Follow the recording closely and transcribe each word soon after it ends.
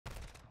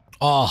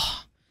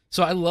Oh,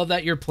 so I love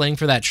that you're playing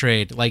for that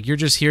trade. Like, you're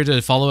just here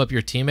to follow up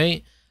your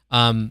teammate.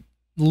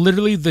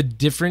 Literally, the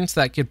difference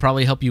that could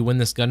probably help you win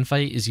this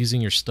gunfight is using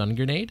your stun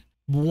grenade.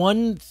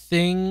 One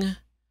thing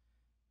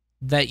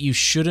that you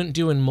shouldn't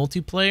do in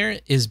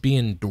multiplayer is be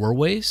in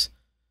doorways,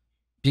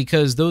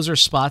 because those are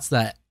spots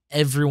that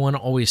everyone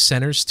always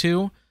centers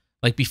to,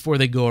 like before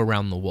they go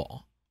around the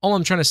wall. All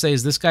I'm trying to say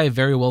is this guy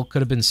very well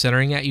could have been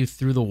centering at you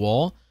through the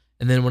wall,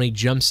 and then when he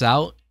jumps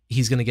out,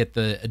 he's going to get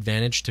the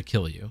advantage to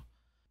kill you.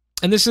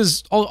 And this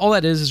is all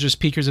that is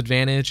just peeker's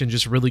advantage and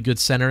just really good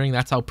centering.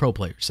 That's how pro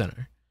players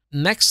center.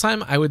 Next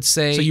time, I would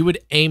say, so you would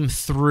aim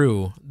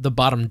through the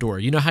bottom door.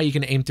 You know how you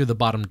can aim through the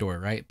bottom door,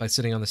 right? By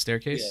sitting on the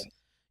staircase?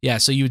 Yeah,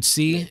 so you would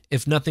see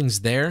if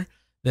nothing's there,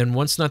 then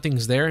once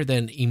nothing's there,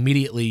 then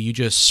immediately you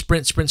just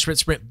sprint, sprint, sprint,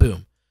 sprint,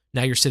 boom.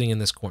 Now you're sitting in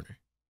this corner.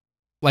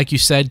 Like you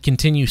said,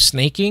 continue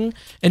snaking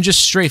and just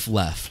strafe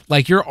left.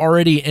 Like, you're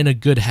already in a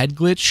good head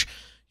glitch.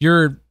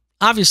 You're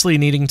obviously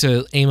needing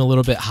to aim a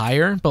little bit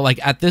higher, but like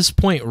at this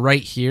point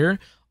right here,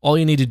 all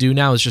you need to do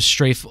now is just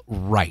strafe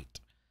right.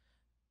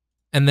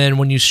 And then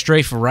when you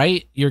strafe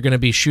right, you're going to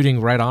be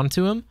shooting right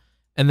onto him.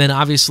 And then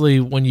obviously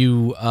when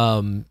you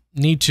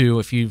need to,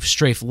 if you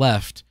strafe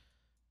left,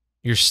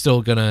 you're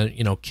still going to,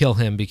 you know, kill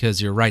him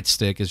because your right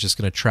stick is just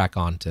going to track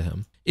onto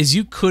him. Is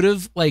you could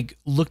have like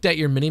looked at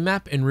your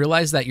minimap and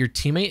realized that your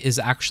teammate is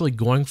actually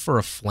going for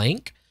a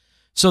flank.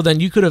 So then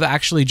you could have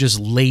actually just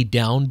laid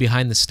down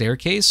behind the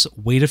staircase,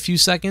 wait a few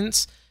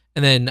seconds,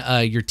 and then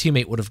your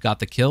teammate would have got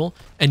the kill,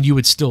 and you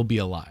would still be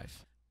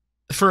alive.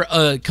 For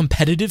a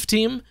competitive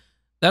team,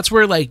 that's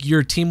where like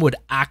your team would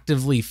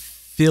actively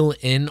fill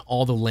in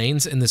all the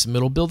lanes in this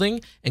middle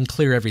building and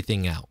clear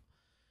everything out.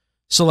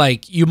 So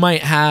like you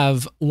might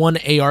have one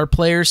AR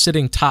player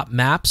sitting top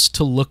maps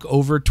to look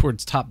over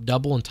towards top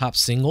double and top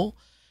single,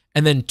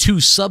 and then two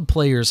sub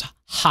players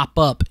hop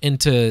up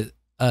into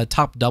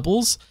top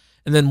doubles.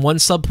 And then one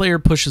sub player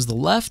pushes the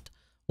left,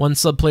 one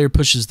sub player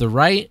pushes the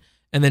right,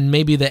 and then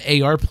maybe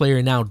the AR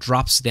player now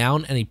drops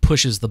down and he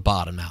pushes the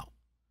bottom out.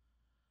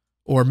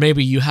 Or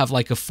maybe you have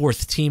like a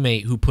fourth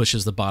teammate who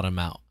pushes the bottom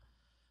out,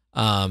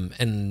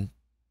 and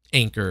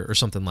anchor or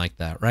something like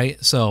that,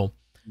 right? So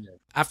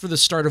after the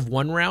start of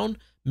one round,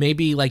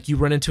 maybe like you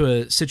run into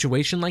a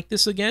situation like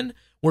this again,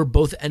 where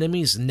both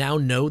enemies now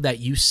know that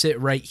you sit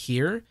right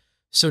here.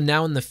 So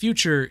now in the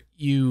future,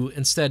 you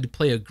instead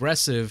play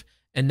aggressive,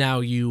 and now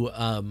you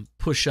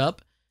push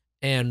up,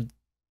 and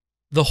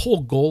the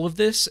whole goal of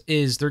this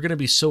is they're going to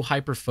be so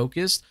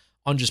hyper-focused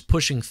on just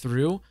pushing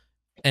through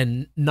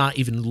and not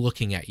even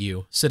looking at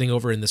you, sitting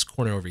over in this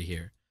corner over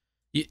here.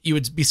 You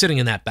would be sitting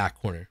in that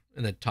back corner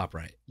in the top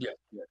right. Yeah.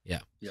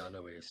 Yeah, I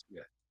know it is.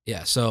 Yeah.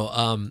 Yeah, so,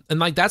 and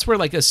like that's where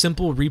like a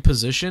simple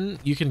reposition,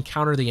 you can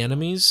counter the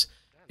enemies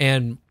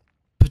and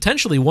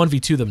potentially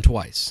 1v2 them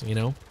twice, you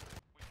know?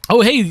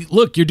 Oh, hey,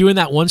 look, you're doing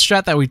that one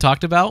strat that we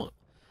talked about.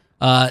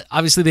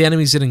 Obviously, the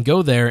enemies didn't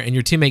go there, and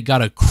your teammate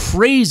got a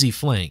crazy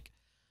flank.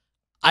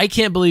 I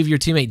can't believe your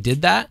teammate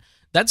did that.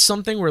 That's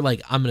something where,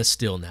 like, I'm going to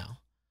steal now.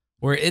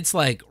 Where it's,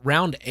 like,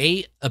 round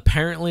 8,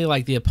 apparently,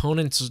 like, the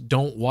opponents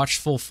don't watch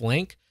full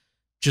flank.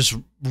 Just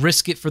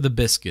risk it for the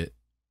biscuit.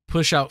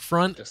 Push out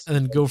front, and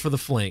then go for the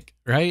flank,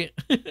 right?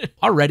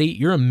 Already,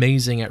 you're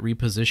amazing at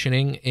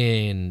repositioning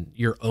in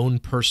your own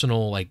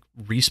personal, like,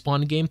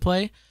 respawn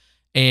gameplay.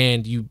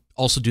 And you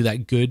also do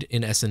that good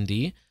in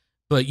SnD.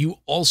 But you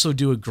also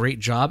do a great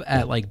job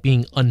at like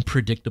being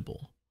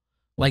unpredictable.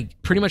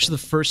 Like pretty much the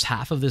first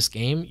half of this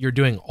game, you're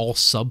doing all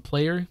sub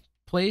player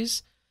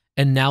plays,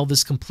 and now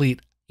this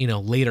complete, you know,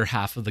 later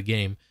half of the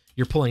game,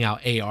 you're pulling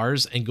out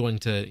ARs and going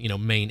to, you know,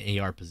 main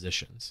AR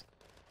positions,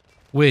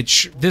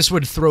 which this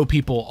would throw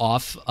people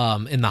off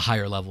in the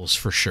higher levels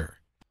for sure.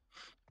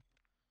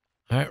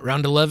 All right,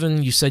 round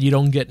 11. You said you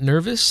don't get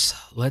nervous.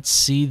 Let's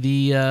see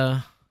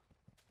the.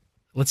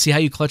 Let's see how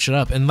you clutch it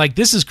up. And, like,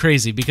 this is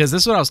crazy because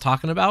this is what I was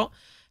talking about,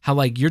 how,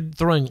 like, you're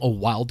throwing a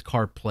wild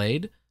card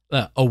play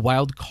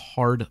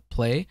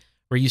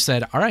where you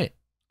said, all right,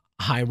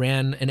 I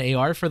ran an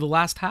AR for the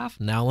last half.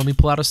 Now let me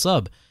pull out a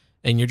sub.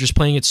 And you're just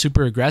playing it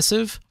super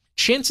aggressive.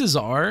 Chances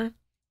are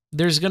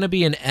there's going to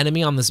be an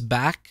enemy on this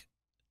back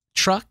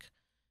truck,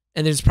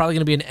 and there's probably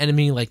going to be an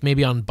enemy, like,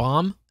 maybe on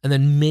bomb, and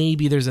then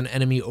maybe there's an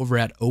enemy over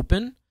at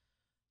open.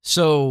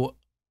 So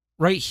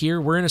right here,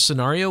 we're in a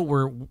scenario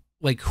where,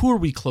 like, who are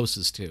we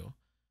closest to?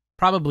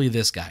 Probably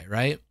this guy,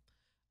 right?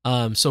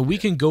 So we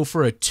can go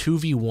for a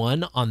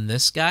 2v1 on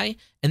this guy,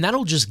 and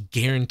that'll just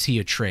guarantee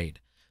a trade.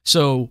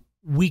 So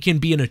we can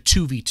be in a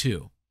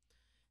 2v2.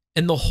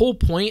 And the whole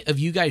point of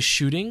you guys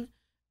shooting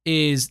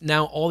is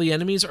now all the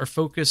enemies are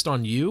focused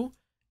on you,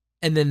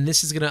 and then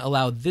this is going to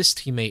allow this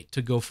teammate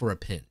to go for a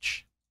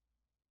pinch.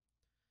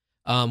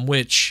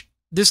 Which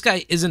this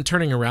guy isn't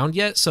turning around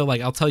yet, so,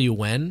 like, I'll tell you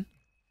when.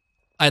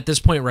 At this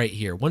point right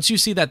here, once you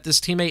see that this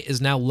teammate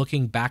is now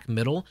looking back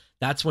middle,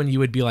 that's when you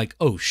would be like,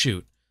 oh,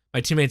 shoot,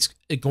 my teammate's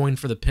going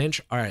for the pinch.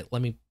 All right,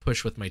 let me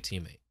push with my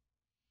teammate.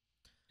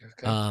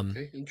 Okay,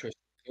 okay. Interesting.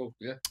 Oh,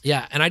 yeah.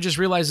 Yeah, and I just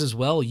realized as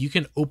well, you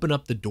can open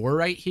up the door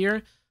right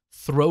here,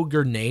 throw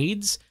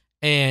grenades,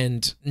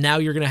 and now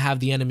you're going to have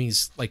the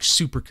enemies like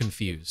super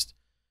confused,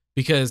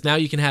 because now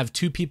you can have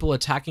two people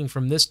attacking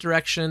from this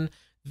direction.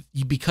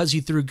 Because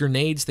you threw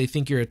grenades, they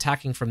think you're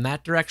attacking from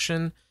that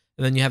direction,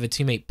 and then you have a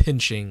teammate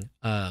pinching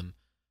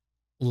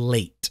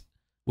late,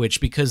 which,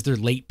 because they're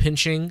late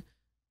pinching,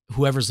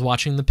 whoever's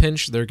watching the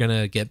pinch, they're going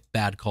to get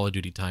bad Call of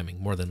Duty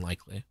timing, more than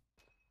likely.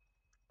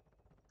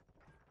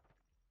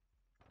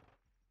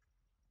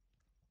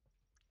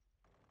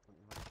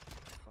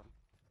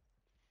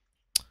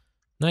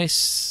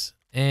 Nice.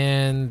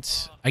 And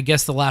I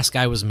guess the last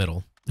guy was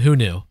middle. Who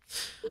knew?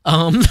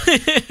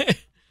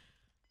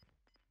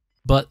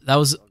 But that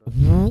was...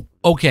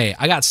 Okay,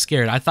 I got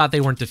scared. I thought they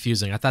weren't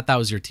defusing. I thought that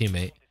was your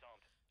teammate.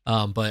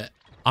 But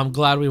I'm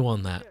glad we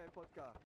won that.